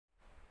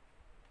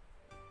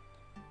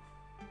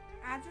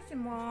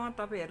चाहिँ म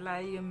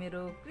तपाईहरुलाई यो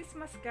मेरो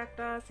क्रिसमस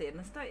क्याक्टस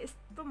हेर्नुस् त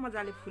यस्तो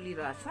मजाले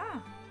फुलिरहेछ।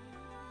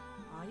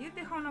 यो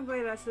देखाउन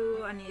गइरहेछु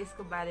अनि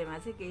यसको बारेमा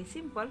चाहिँ केही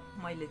सिम्पल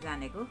मैले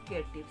जानेको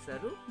केयर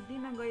टिप्सहरु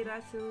दिन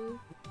गइरहेछु।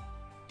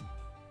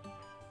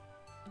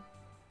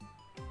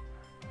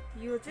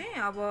 यो चाहिँ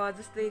अब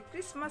जस्तै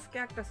क्रिसमस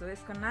क्याक्टस हो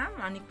यसको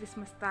नाम अनि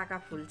क्रिसमस ताका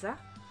फुल्छ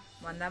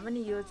भन्दा पनि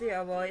यो चाहिँ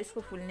अब यसको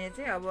फुल्ने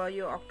चाहिँ अब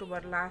यो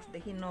अक्टोबर लास्ट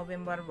देखि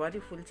नोभेम्बर भरि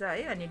फुल्छ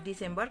है। अनि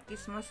डिसेम्बर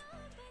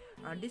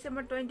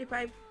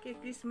 25 के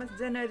क्रिसमस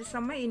जनवरी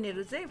सम्म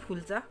यिनीहरु चाहिँ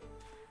फुल्छ।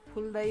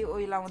 फुल्दै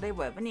ओइलाउँदै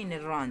भए पनि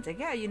यिनीहरु रहन्छ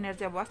क्या। यिनीहरु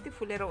चाहिँ अब अस्ति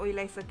फुलेर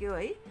ओइलाइसक्यो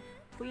है।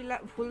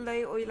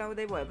 फुल्दै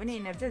ओइलाउँदै भए पनि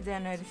यिनीहरु चाहिँ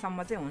जनवरी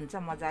सम्म चाहिँ हुन्छ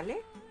मजाले।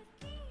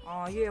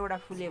 यो एउटा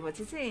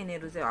फुलेपछि चाहिँ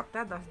यिनीहरु चाहिँ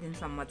हप्ता 10 दिन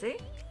सम्म चाहिँ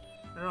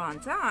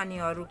रहन्छ। अनि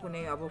अरु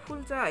कुनै अब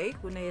फुल्छ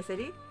है, कुनै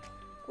यसरी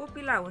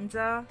कोपिला हुन्छ।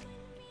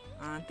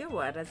 त्यो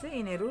भएर चाहिँ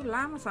यिनीहरु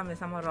लामो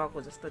समयसम्म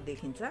रहेको जस्तो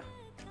देखिन्छ।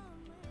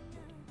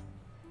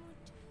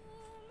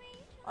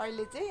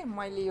 अहिले चाहिँ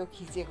मैले यो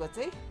खिचेको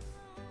चाहिँ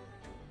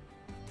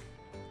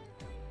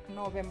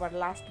नोभेम्बर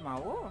लास्टमा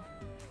हो।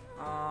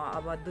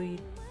 अब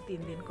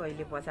 2-3 दिन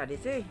कहिले पछाडी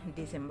चाहिँ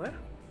डिसेम्बर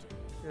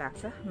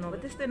लाग्छ।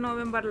 त्यस्तै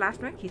नोभेम्बर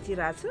लास्टमा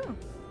खिचिरहेको छु।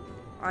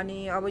 अनि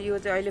अब यो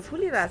चाहिँ अहिले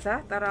फुलिरहेछ।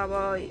 तर अब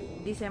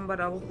डिसेम्बर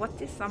अब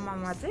 25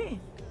 सम्ममा चाहिँ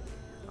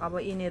अब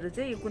यिनीहरु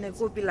चाहिँ कुनै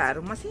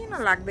कोपिलाहरु मसिनो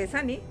लाग्दैछ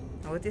नि,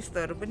 हो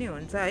त्यस्तोहरु पनि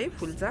हुन्छ है,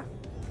 फुल्छ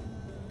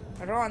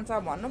रहन्छ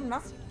भनौं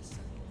न।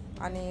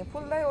 अनि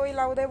फुल्दै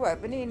ओइलाउँदै भए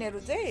पनि यिनीहरु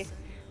चाहिँ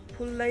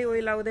फुल्दै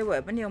ओइलाउँदै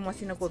भए पनि यो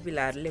मसिनो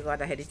कोपिलाहरुले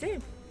गर्दाखेरि चाहिँ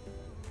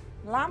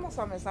लामो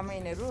समयसम्म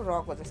यिनीहरु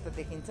रहेको जस्तो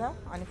देखिन्छ।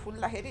 अनि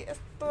फुल्दाखेरि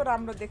यस्तो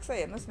राम्रो देख्छ,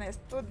 हेर्नुस् न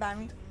यस्तो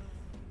दामी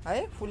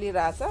है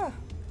फुलिरहेछ।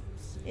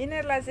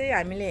 यिनीहरुलाई चाहिँ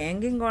हामीले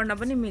ह्याङ्गिङ गर्न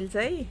पनि मिल्छ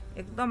है,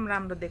 एकदम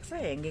राम्रो देख्छ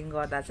ह्याङ्गिङ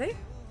गर्दा चाहिँ।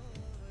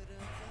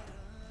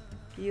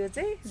 यो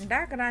चाहिँ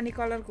डार्क रानी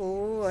कलरको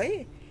हो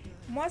है।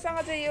 मसँग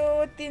चाहिँ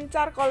यो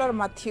 3-4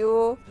 कलरमा थियो।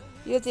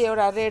 यो चाहिँ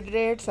एउटा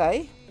रेड छ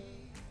है,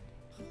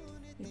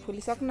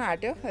 फुलिसक्न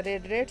आट्यो,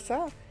 रेड छ।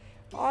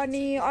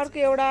 अनि अर्को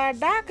एउटा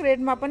डार्क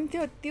रेडमा पनि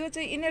थियो। त्यो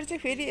चाहिँ यिनीहरु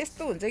चाहिँ फेरि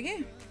यस्तो हुन्छ कि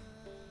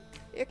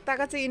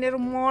एकताका चाहिँ यिनीहरु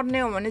मर्ने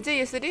हो भने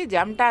चाहिँ यसरी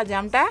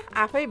झ्याम्टा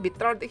आफै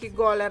भित्रदेखि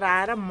गलेर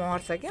आएर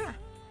मर्छ क्या।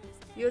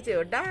 यो चाहिँ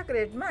हो डार्क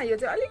रेडमा। यो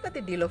चाहिँ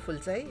अलिकति ढिलो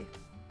फुल्छ है,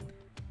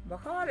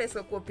 भर्खर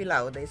यसको कोपिला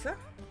हुँदैछ।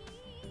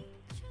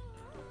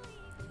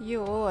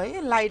 यो हो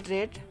है लाइट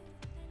रेड,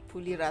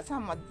 फुलिरहेछ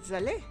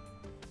मजाले।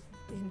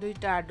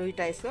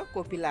 दुईटा यसको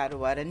कोपिलाहरु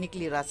भएर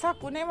निक्लिरहेछ।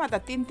 कुनैमा त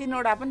 3-3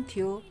 वटा पनि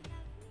थियो।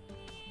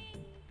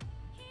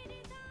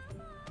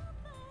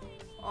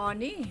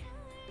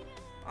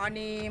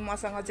 अनि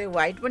मसँग चाहिँ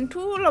व्हाइट पनि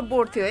ठुलो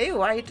बोर्ड थियो है।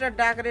 व्हाइट र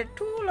डार्क रेड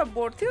ठुलो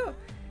बोर्ड थियो।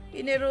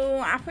 यिनीहरु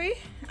आफै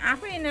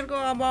यिनीहरुको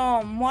अब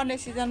मर्ने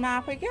सिजनमा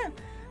आफै क्या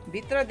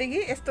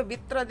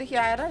भित्रदेखि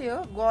आएर यो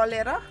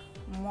गलेर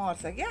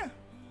मर्छ क्या।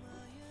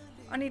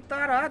 अनि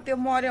तर त्यो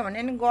मर्यो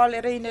भने नि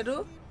गलेर यिनीहरु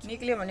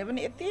निक्ल्यो भने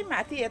पनि यति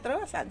माथि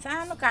यत्रो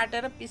सानो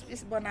काटेर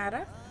पिस बनाएर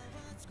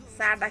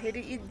सार्दाखेरि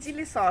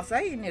इजिली सर्छ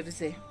है। यिनीहरु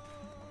चाहिँ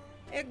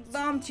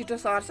एकदम छिटो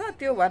सर्छ।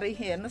 त्यो भएर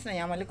हेर्नुस् न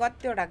यहाँ मैले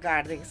कतिवटा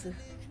गाड्दिएको छु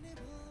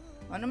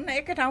भनौं न।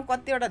 एकै ठाउँ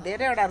कतिवटा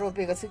धेरैवटा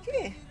रोपेको छु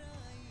कि।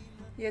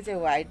 यो चाहिँ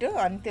व्हाइट हो।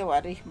 अनि त्यो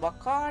भएर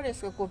भर्खर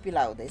यसको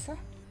कोपिला हुँदैछ।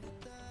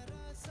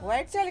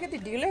 व्हाइट चाहिँ अलिकति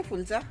ढिलै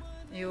फुल्छ।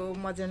 यो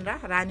मजेन्डा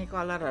रानी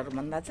कलरहरु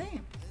भन्दा चाहिँ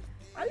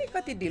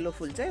अलिकति ढिलो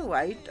फुल्छ है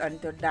व्हाइट। अनि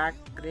त्यो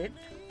डार्क रेड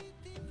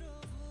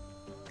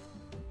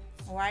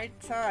व्हाइट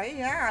छ है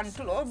यहाँ। अनि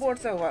ठुलो बोर्ड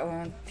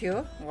थियो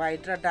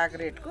व्हाइट र डार्क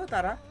रेडको।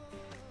 तर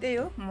त्यही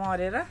हो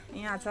मरेर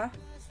यहाँ छ।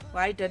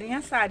 व्हाइटहरु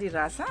यहाँ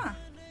सारिरहेछ।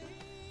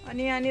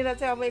 अनि यहाँनिर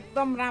चाहिँ अब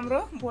एकदम राम्रो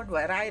बोर्ड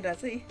भएर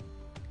आइरहेछ है।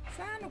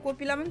 सानो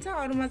कोपिला पनि छ।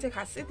 अरूमा चाहिँ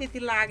खासै त्यति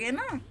लागेन।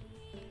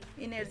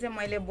 यिनीहरु चाहिँ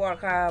मैले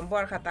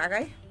बर्खा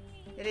ताकै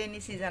रेनी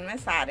सिजनमै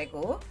सारेको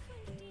हो।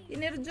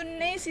 यिनीहरु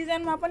जुनै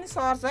सिजनमा पनि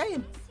सर्छ है।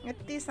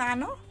 यति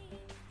सानो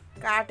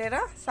काटेर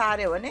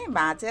सार्यो भने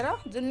भाँचेर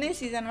जुनै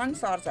सिजनमा पनि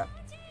सर्छ।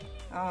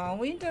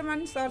 विन्टरमा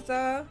पनि सर्छ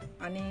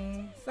अनि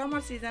समर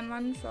सिजनमा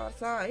पनि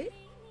सर्छ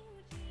है।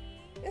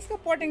 यसको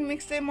पटिङ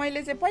मिक्स चाहिँ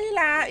मैले चाहिँ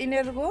पहिला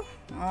यिनीहरुको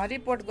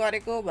रिपोर्ट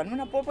गरेको भनौं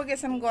न,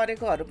 प्रोपगेसन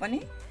गरेकोहरु पनि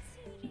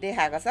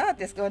देखाएको छ।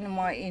 त्यसको पनि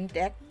म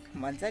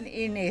इन्ट्याक्ट भन्छ नि,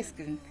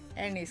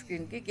 एन्ड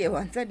स्क्रिन के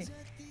भन्छ नि,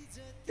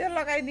 त्यो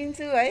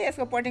लगाइदिन्छु है।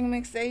 यसको पटिङ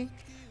मिक्स चाहिँ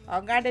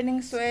गार्डनिङ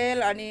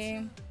सोइल अनि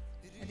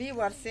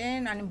रिभर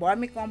सेन्ड अनि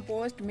भर्मी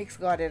कम्पोस्ट मिक्स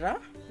गरेर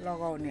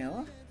लगाउने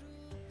हो।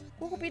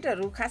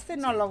 कोकोपिटहरु खासै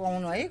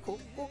नलगाउनु है।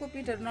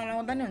 कोकोपिटहरु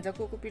नलाउँदा नि हुन्छ।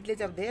 कोकोपिटले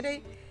चाहिँ अब धेरै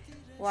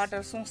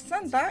वाटर सोच्छ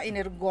नि त,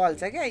 यिनीहरु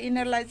गल्छ क्या।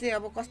 यिनीहरुलाई चाहिँ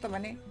अब कस्तो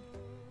भने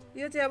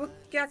यो चाहिँ अब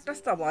क्याक्टस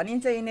त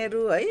भनिन्छ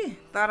यिनीहरु है।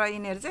 तर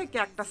यिनीहरु चाहिँ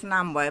क्याक्टस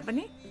नाम भए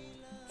पनि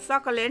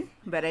सकलेन्ट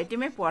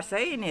भेराइटीमै पर्छ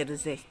है। यिनीहरु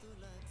चाहिँ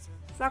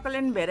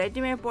सकलेन्ट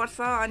भेराइटीमै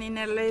पर्छ। अनि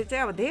यिनीहरुलाई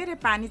चाहिँ अब धेरै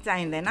पानी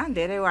चाहिँदैन,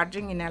 धेरै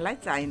वाटरिङ यिनीहरुलाई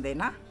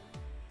चाहिँदैन।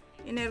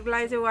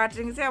 यिनीहरुलाई चाहिँ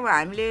वाटरिङ चाहिँ अब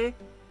हामीले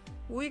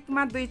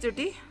विकमा 2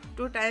 चोटी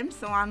 2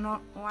 टाइम्स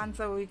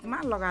वान्स अ विकमा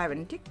लगायो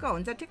भने ठिक्क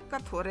हुन्छ। ठिक्क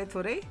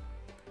थोरै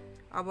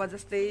अब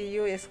जस्तै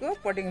यो यसको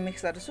पटिङ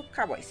मिक्सहरु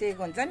सुक्खा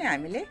भइसकेको हुन्छ नि,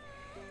 हामीले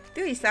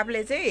त्यो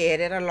हिसाबले चाहिँ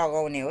हेरेर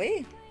लगाउने हो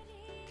है।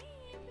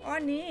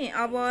 अनि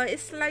अब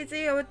यसलाई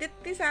चाहिँ अब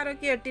त्यति साह्रो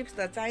के टिप्स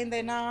त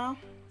चाहिँदैन,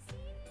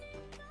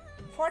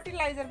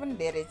 फर्टिलाइजर पनि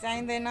धेरै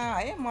चाहिँदैन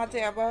है। म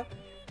चाहिँ अब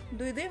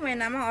 2-2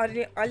 महिनामा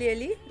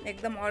अलिअलि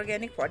एकदम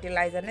अर्ग्यानिक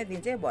फर्टिलाइजर नै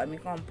दिन्छु, भर्मी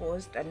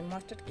कम्पोस्ट अनि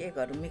मस्टर्ड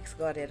केकहरू मिक्स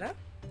गरेर,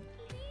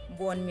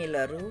 बोन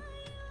मिलहरू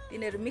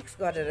तिनीहरू मिक्स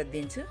गरेर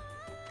दिन्छु।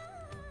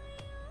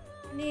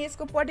 अनि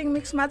यसको पटिङ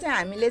मिक्समा चाहिँ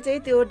हामीले चाहिँ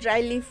त्यो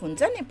ड्राई लिफ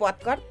हुन्छ नि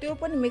पत्कर, त्यो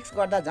पनि मिक्स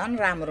गर्दा झन्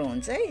राम्रो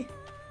हुन्छ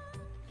है।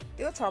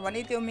 त्यो छ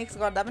भने त्यो मिक्स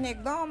गर्दा पनि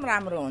एकदम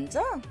राम्रो हुन्छ।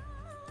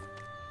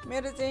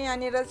 मेरो चाहिँ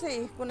यहाँनिर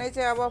चाहिँ कुनै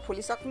चाहिँ अब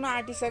फुलिसक्नु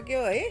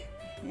आँटिसक्यो है,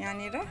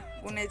 यहाँनिर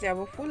कुनै चाहिँ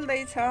अब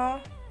फुल्दैछ,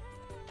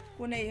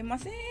 कुनै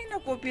मसिनो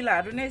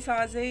कोपिलाहरू नै छ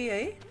अझै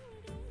है।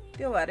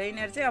 त्यो भएर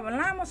यिनीहरू चाहिँ अब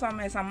लामो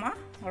समयसम्म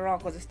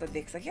रहेको जस्तो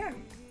देख्छ क्या।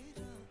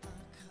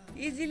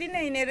 इजिली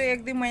नै यिनीहरू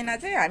 1-2 महिना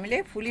चाहिँ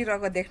हामीले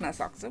फुलिरहेको देख्न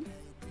सक्छौँ।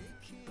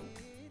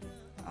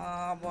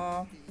 अब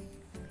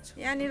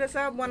यहाँनिर छ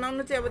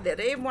बनाउनु चाहिँ अब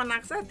धेरै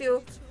बनाएको छ,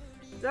 त्यो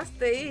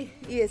जस्तै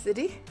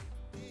यसरी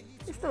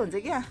यस्तो हुन्छ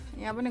क्या,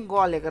 यहाँ पनि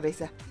गलेको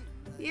रहेछ,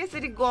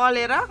 यसरी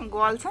गलेर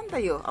गल्छ नि त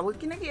यो। अब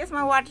किनकि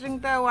यसमा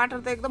वाटर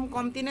त एकदम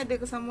कम्ती नै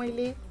दिएको छ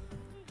मैले,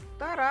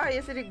 तर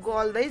यसरी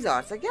गल्दै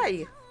झर्छ क्या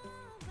यो,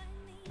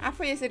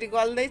 आफै यसरी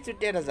गल्दै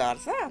चुटेर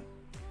झर्छ।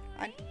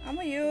 अनि अब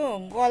यो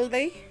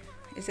गल्दै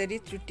यसरी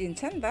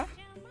चुट्टिन्छ नि त।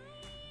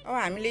 अब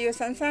हामीले यो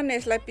सानो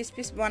यसलाई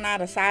पिस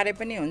बनाएर सारे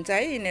पनि हुन्छ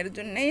है, यिनीहरू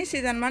जुनै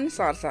सिजनमा पनि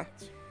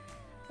सर्छ।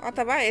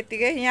 अथवा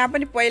यतिकै यहाँ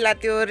पनि पहिला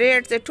त्यो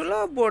रेड चाहिँ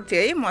ठुलो बोट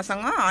थियो है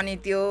मसँग, अनि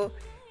त्यो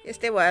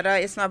यस्तै भएर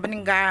यसमा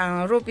पनि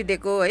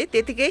रोपिदिएको है,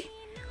 त्यतिकै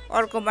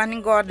अर्को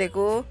पनि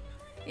गरिदिएको।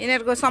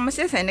 यिनीहरूको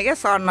समस्या छैन क्या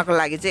सर्नको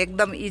लागि चाहिँ,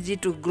 एकदम इजी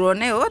टु ग्रो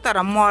नै हो। तर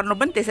मर्नु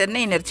पनि त्यसरी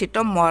नै यिनीहरू छिट्टो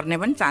मर्ने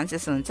पनि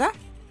चान्सेस हुन्छ।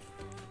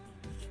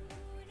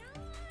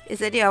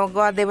 यसरी अब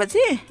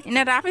गरिदिएपछि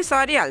यिनीहरू आफै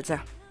सरिहाल्छ।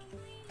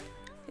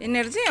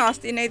 यिनीहरू चाहिँ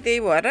अस्ति नै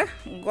त्यही भएर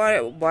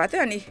भयो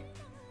थियो, अनि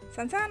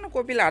सानो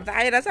कोपिलाहरू त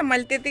आइरहेछ,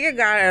 मैले त्यतिकै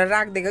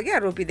राखिदिएको क्या,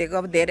 रोपिदिएको।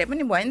 अब धेरै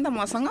पनि भयो नि त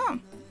मसँग।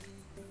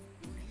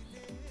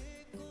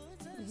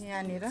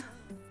 यहाँनिर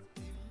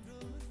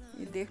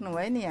यो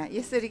देख्नुभयो नि, यहाँ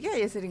यसरी क्या,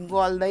 यसरी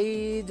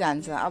गल्दै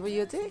जान्छ। अब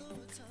यो चाहिँ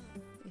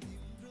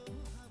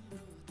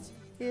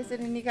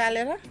यसरी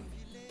निकालेर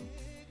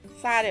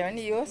सार्यो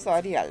भने यो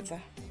सरिहाल्छ।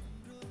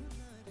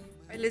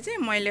 अहिले चाहिँ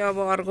मैले अब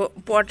अर्को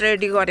पट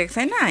रेडी गरेको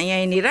छैन,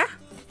 यहीँनिर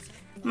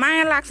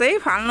माया लाग्छ है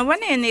फाल्नु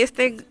पनि। अनि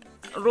यस्तै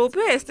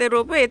रोप्यो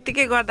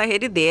यत्तिकै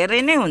गर्दाखेरि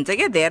धेरै नै हुन्छ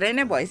क्या, धेरै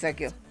नै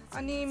भइसक्यो।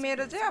 अनि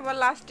मेरो चाहिँ अब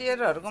लास्ट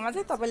इयरहरूकोमा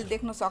चाहिँ तपाईँले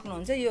देख्न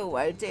सक्नुहुन्छ, यो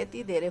व्हाइट चाहिँ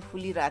यति धेरै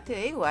फुलिरहेको थियो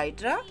है,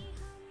 व्हाइट र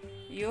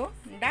यो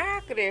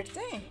डार्क रेड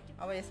चाहिँ।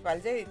 अब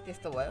यसपालि चाहिँ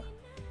त्यस्तो भयो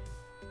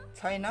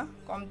छैन,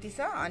 कम्ती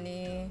छ।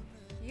 अनि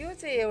यो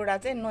चाहिँ एउटा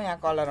चाहिँ नयाँ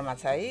कलरमा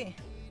छ है,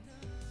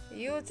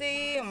 यो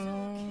चाहिँ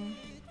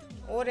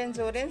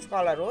ओरेन्ज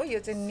कलर हो,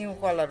 यो चाहिँ न्यू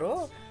कलर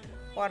हो।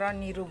 पर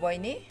निरु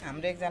बहिनी,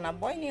 हाम्रो एकजना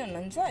बहिनी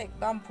हुनुहुन्छ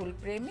एकदम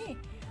फुलप्रेमी,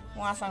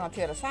 उहाँसँग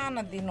थियो र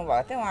सानो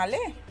दिनुभएको थियो,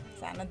 उहाँले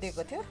सानो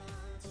दिएको थियो।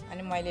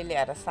 अनि मैले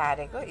ल्याएर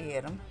सारेको।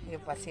 हेरौँ यो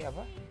पछि अब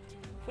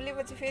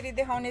फुलेपछि फेरि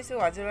देखाउने छु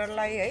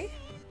हजुरहरूलाई है।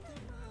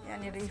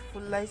 यहाँनिर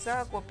फुल्दैछ,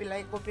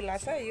 कोपिला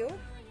छ, यो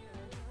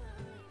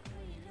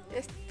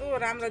यस्तो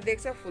राम्रो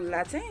देख्छ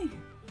फुल्दा चाहिँ।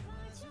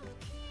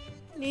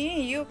 नि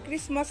यो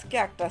क्रिसमस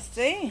क्याक्टस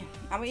चाहिँ,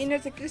 अब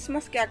यिनीहरू चाहिँ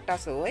क्रिसमस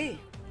क्याक्टस हो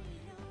है।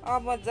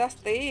 अब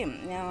जस्तै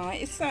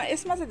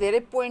यसमा चाहिँ धेरै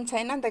पोइन्ट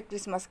छैन नि त,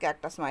 क्रिसमस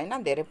क्याक्टसमा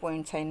होइन, धेरै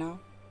पोइन्ट छैन।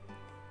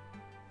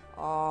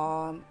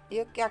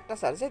 यो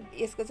क्याक्टसहरू चाहिँ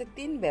यसको चाहिँ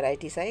 3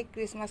 भेराइटी छ है,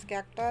 क्रिसमस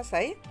क्याक्टस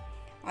है,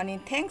 अनि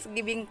थ्याङ्क्स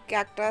गिभिङ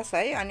क्याक्टस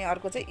है, अनि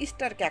अर्को चाहिँ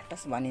इस्टर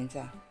क्याक्टस भनिन्छ।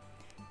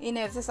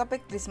 यिनीहरू चाहिँ सबै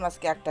क्रिसमस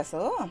क्याक्टस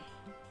हो।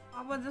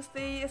 अब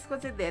जस्तै यसको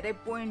चाहिँ धेरै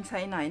पोइन्ट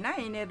छैन होइन,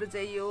 यिनीहरू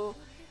चाहिँ यो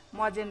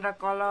मजेन्डा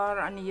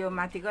कलर अनि यो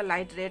माथिको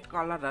लाइट रेड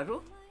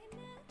कलरहरू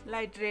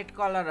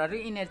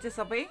यिनीहरू चाहिँ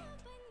सबै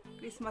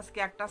क्रिसमस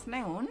क्याक्टस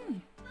नै हुन्।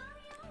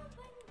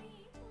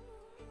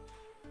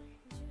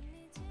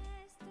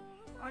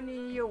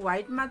 अनि यो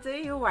व्हाइटमा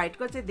चाहिँ, यो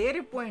व्हाइटको चाहिँ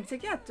धेरै पोइन्ट छ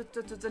क्या,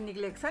 चुच्चो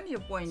निक्लेको छ नि यो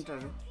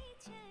पोइन्टहरू,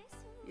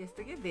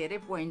 यस्तो कि धेरै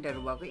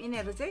पोइन्टहरू भएको।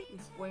 यिनीहरू चाहिँ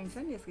पोइन्ट छ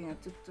नि, यसको यहाँ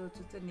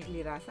चुच्चो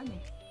निक्लिरहेछ नि,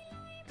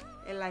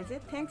 यसलाई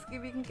चाहिँ थ्याङ्क्स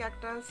गिभिङ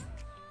क्याक्टस।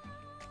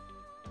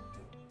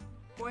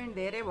 पोइन्ट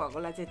धेरै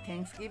भएकोलाई चाहिँ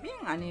थ्याङ्क्स गिभिङ,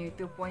 अनि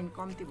त्यो पोइन्ट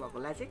कम्ती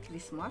भएकोलाई चाहिँ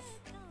क्रिसमस।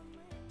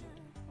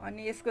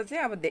 अनि यसको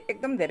चाहिँ अब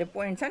एकदम धेरै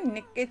पोइन्ट छ नि,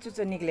 निकै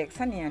चुच्चो निक्लेको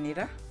छ नि यहाँनिर,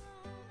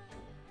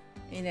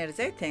 यिनीहरू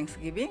चाहिँ थ्याङ्क्स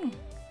गिभिङ।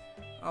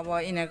 अब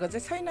यिनीहरूको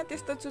चाहिँ छैन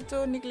त्यस्तो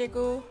चुच्चो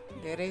निक्लेको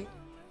धेरै।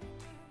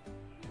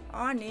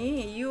 अनि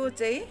यो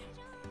चाहिँ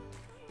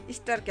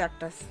इस्टर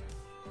क्याक्टस।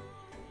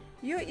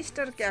 यो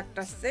इस्टर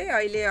क्याक्टस चाहिँ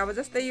अहिले अब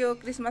जस्तै यो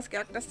क्रिसमस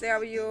क्याक्टस चाहिँ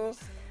अब यो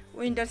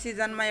विन्टर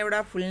सिजनमा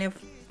एउटा फुल्ने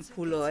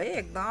फुल हो है,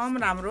 एकदम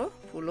राम्रो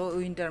फुल हो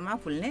विन्टरमा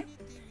फुल्ने।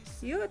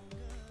 यो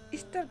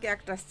इस्टर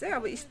क्याक्टस चाहिँ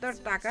अब इस्टर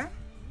टाका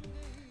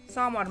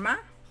समरमा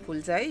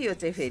फुल्छ है, यो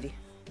चाहिँ फेरि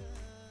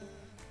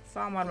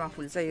समरमा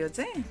फुल्छ। यो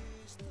चाहिँ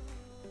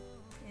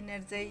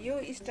यिनीहरू चाहिँ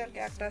यो स्टार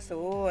क्याक्टस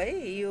हो है,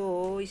 यो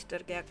हो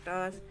स्टार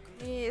क्याक्टस।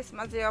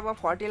 यसमा चाहिँ अब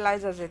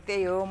फर्टिलाइजर चाहिँ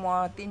त्यही हो,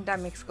 म 3टा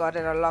मिक्स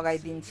गरेर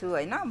लगाइदिन्छु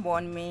होइन,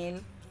 बोन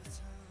मिल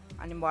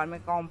अनि भर्मी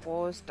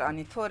कम्पोस्ट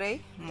अनि थोरै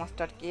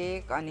मस्टर्ड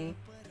केक अनि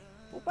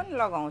ऊ पनि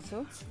लगाउँछु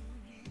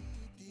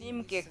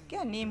निम केक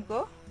क्या,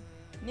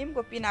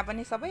 निमको पिना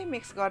पनि सबै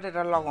मिक्स गरेर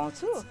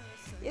लगाउँछु।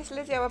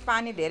 यसले चाहिँ अब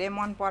पानी धेरै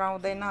मन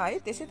पराउँदैन है,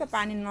 त्यसै त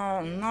पानी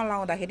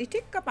नलाउँदाखेरि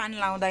ठिक्क पानी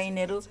लाउँदा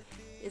यिनीहरू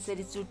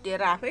यसरी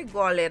चुट्टिएर आफै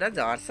गलेर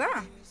झर्छ,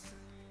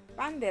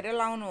 पानी धेरै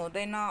लाउनु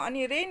हुँदैन।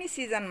 अनि रेनी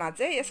सिजनमा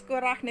चाहिँ यसको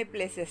राख्ने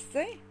प्लेसेस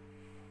चाहिँ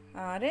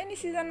रेनी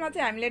सिजनमा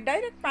चाहिँ हामीले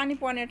डाइरेक्ट पानी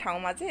पर्ने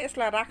ठाउँमा चाहिँ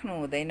यसलाई राख्नु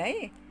हुँदैन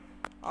है।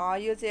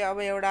 यो चाहिँ अब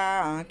एउटा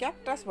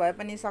क्याक्टस भए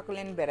पनि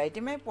सकुलेन्ट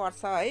भेराइटीमै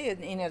पर्छ है,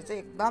 यिनीहरू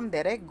चाहिँ एकदम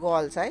धेरै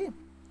गल्छ है।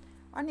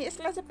 अनि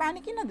यसलाई चाहिँ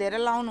पानी किन धेरै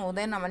लाउनु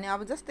हुँदैन भने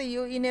अब जस्तै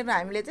यो यिनीहरू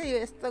हामीले चाहिँ यो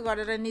यस्तो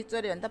गरेर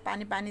निचोर्यो भने त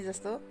पानी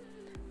जस्तो,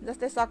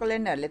 जस्तै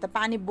सकुलेन्टहरूले त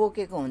पानी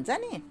बोकेको हुन्छ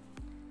नि,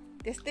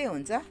 त्यस्तै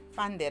हुन्छ,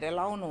 पानी धेरै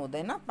लाउनु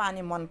हुँदैन,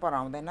 पानी मन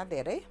पराउँदैन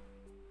धेरै।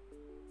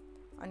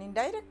 अनि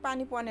डाइरेक्ट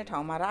पानी पर्ने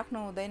ठाउँमा राख्नु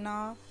हुँदैन।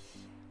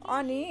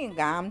 अनि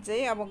घाम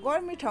चाहिँ अब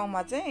गर्मी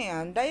ठाउँमा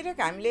चाहिँ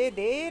डाइरेक्ट हामीले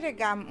धेरै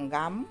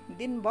घाम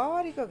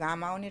दिनभरिको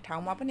घाम आउने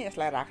ठाउँमा पनि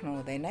यसलाई राख्नु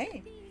हुँदैन है।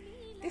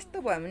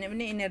 त्यस्तो भयो भने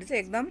पनि यिनीहरू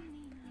चाहिँ एकदम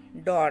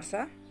डढ्छ।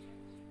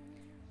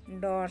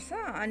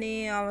 अनि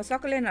अब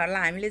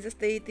सकुलेन्टहरूलाई हामीले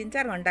जस्तै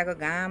 3-4 घन्टाको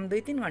घाम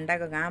 2-3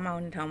 घन्टाको घाम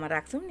आउने ठाउँमा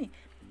राख्छौँ नि,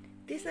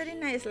 त्यसरी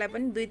नै यसलाई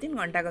पनि 2-3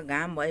 घन्टाको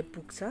घाम भए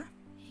पुग्छ।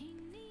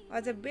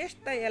 अझ बेस्ट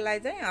त यसलाई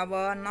चाहिँ अब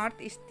नर्थ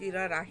इस्टतिर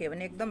राख्यो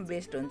भने एकदम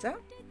बेस्ट हुन्छ,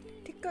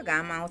 ठिक्क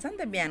घाम आउँछ नि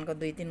त बिहानको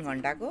 2-3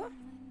 घन्टाको।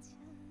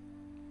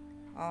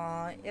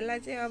 यसलाई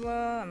चाहिँ अब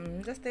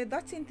जस्तै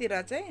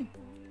दक्षिणतिर चाहिँ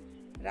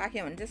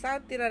राख्यो भने चाहिँ,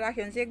 साउथतिर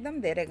राख्यो भने चाहिँ एकदम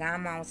धेरै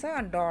घाम आउँछ,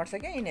 डढ्छ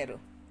क्या यिनीहरू,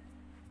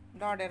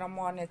 डढेर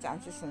मर्ने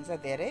चान्सेस हुन्छ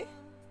धेरै।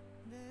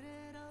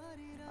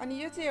 अनि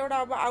यो चाहिँ एउटा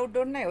अब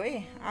आउटडोर नै हो है,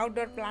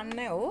 आउटडोर प्लान्ट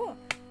नै हो।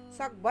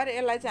 सकभर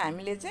यसलाई चाहिँ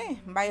हामीले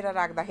चाहिँ बाहिर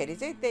राख्दाखेरि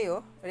चाहिँ त्यही हो,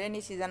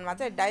 रेनी सिजनमा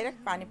चाहिँ डाइरेक्ट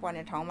पानी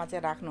पर्ने ठाउँमा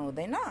चाहिँ राख्नु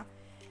हुँदैन।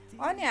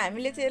 अनि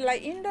हामीले चाहिँ यसलाई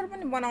इन्डोर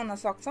पनि बनाउन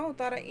सक्छौँ,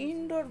 तर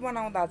इन्डोर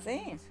बनाउँदा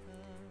चाहिँ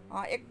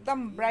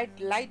एकदम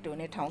ब्राइट लाइट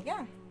हुने ठाउँ क्या,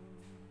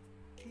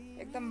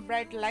 एकदम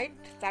ब्राइट लाइट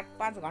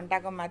 4-5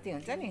 घन्टाको माथि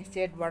हुन्छ नि,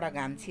 सेडबाट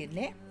घाम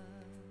छिर्ने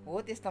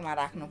हो, त्यस्तोमा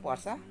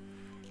राख्नुपर्छ।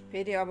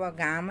 फेरि अब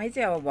घामै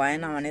चाहिँ अब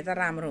भएन भने त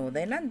राम्रो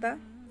हुँदैन नि त,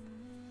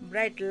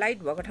 ब्राइट लाइट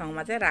भएको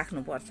ठाउँमा चाहिँ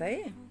राख्नुपर्छ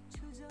है।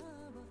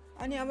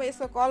 अनि अब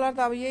यसको कलर त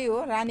अब यही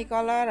हो, रानी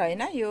कलर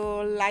होइन, यो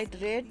लाइट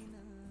रेड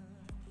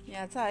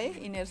यहाँ छ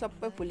है, यिनीहरू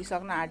सबै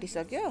फुलिसक्न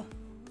आँटिसक्यो,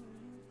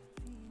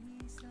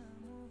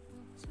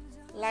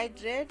 लाइट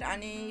रेड।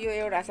 अनि यो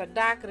एउटा छ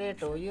डार्क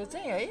रेड हो, यो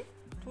चाहिँ है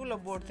ठुलो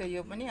बोट थियो,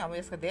 यो पनि अब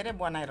यसको धेरै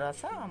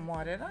बनाइरहेछ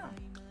मरेर।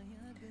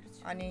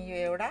 अनि यो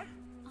एउटा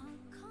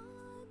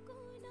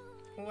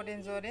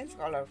ओरेन्ज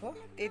कलरको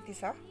त्यति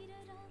छ।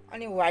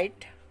 अनि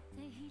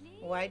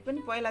व्हाइट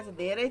पनि पहिला चाहिँ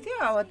धेरै थियो,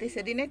 अब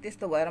त्यसरी नै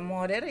त्यस्तो भएर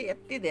मरेर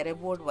यति धेरै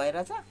बोट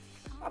भएर छ।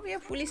 अब यो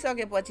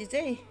फुलिसकेपछि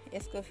चाहिँ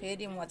यसको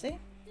फेरि म चाहिँ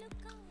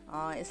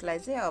यसलाई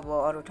चाहिँ अब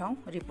अरू ठाउँ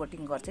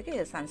रिपोर्टिङ गर्छु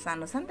कि,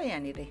 सानो छ नि त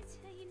यहाँनिर,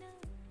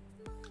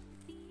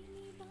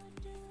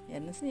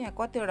 हेर्नुहोस् न यहाँ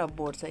कतिवटा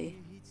बोट छ।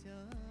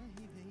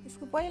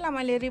 यसको पहिला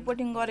मैले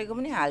रिपोर्टिङ गरेको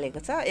पनि हालेको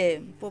छ,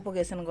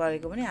 प्रोपगेसन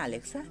गरेको पनि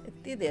हालेको छ,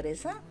 यति धेरै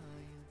छ।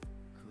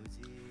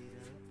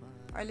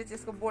 अहिले चाहिँ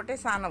यसको बोटै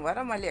सानो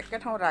भएर मैले एकै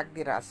ठाउँ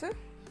राखिदिइरहेको छु।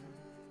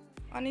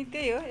 अनि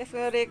त्यही हो,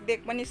 यसको रेखदेख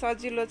पनि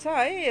सजिलो छ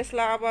है,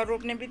 यसलाई अब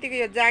रोप्ने बित्तिकै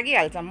यो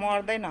जागिहाल्छ,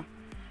 मर्दैन।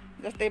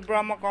 जस्तै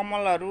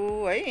ब्रह्मकमलहरू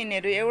है,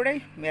 यिनीहरू एउटै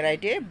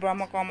भेराइटी है,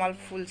 ब्रह्मकमल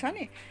फुल छ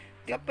नि,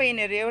 सबै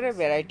यिनीहरू एउटै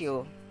भेराइटी हो।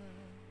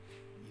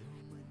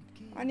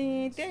 अनि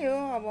त्यही हो,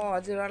 अब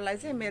हजुरहरूलाई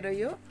चाहिँ मेरो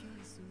यो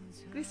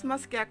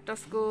क्रिसमस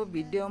क्याक्टसको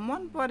भिडियो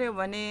मन पर्यो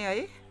भने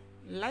है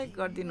लाइक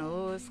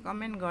गरिदिनुहोस्,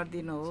 कमेन्ट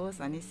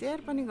गरिदिनुहोस् अनि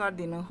सेयर पनि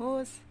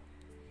गरिदिनुहोस्।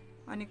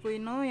 अनि कोही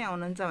नयाँ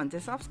हुनुहुन्छ भने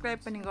चाहिँ सब्सक्राइब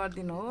पनि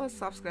गरिदिनुहोस्,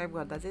 सब्सक्राइब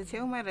गर्दा चाहिँ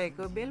छेउमै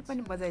रहेको बेल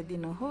पनि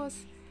बजाइदिनुहोस्।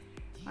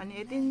 अनि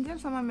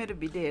यतिन्जेलसम्म मेरो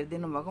भिडियो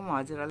हेरिदिनु भएकोमा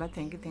हजुरहरूलाई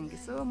thank you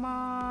so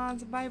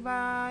much, by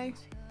by.